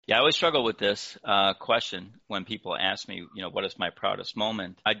Yeah, I always struggle with this question when people ask me, what is my proudest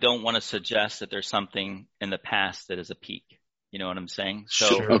moment? I don't want to suggest that there's something in the past that is a peak. You know what I'm saying? So,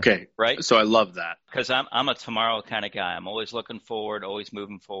 Sure. Okay. right? So I love that. Because I'm a tomorrow kind of guy. I'm always looking forward, always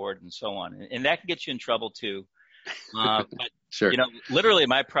moving forward, and so on. And that can get you in trouble too. But Sure. literally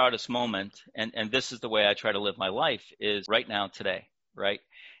my proudest moment, and this is the way I try to live my life, is right now, today, right?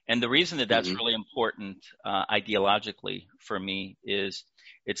 And the reason that that's Hmm. really important ideologically for me is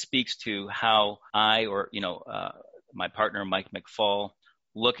it speaks to how I, or my partner Mike McFall,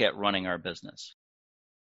 look at running our business.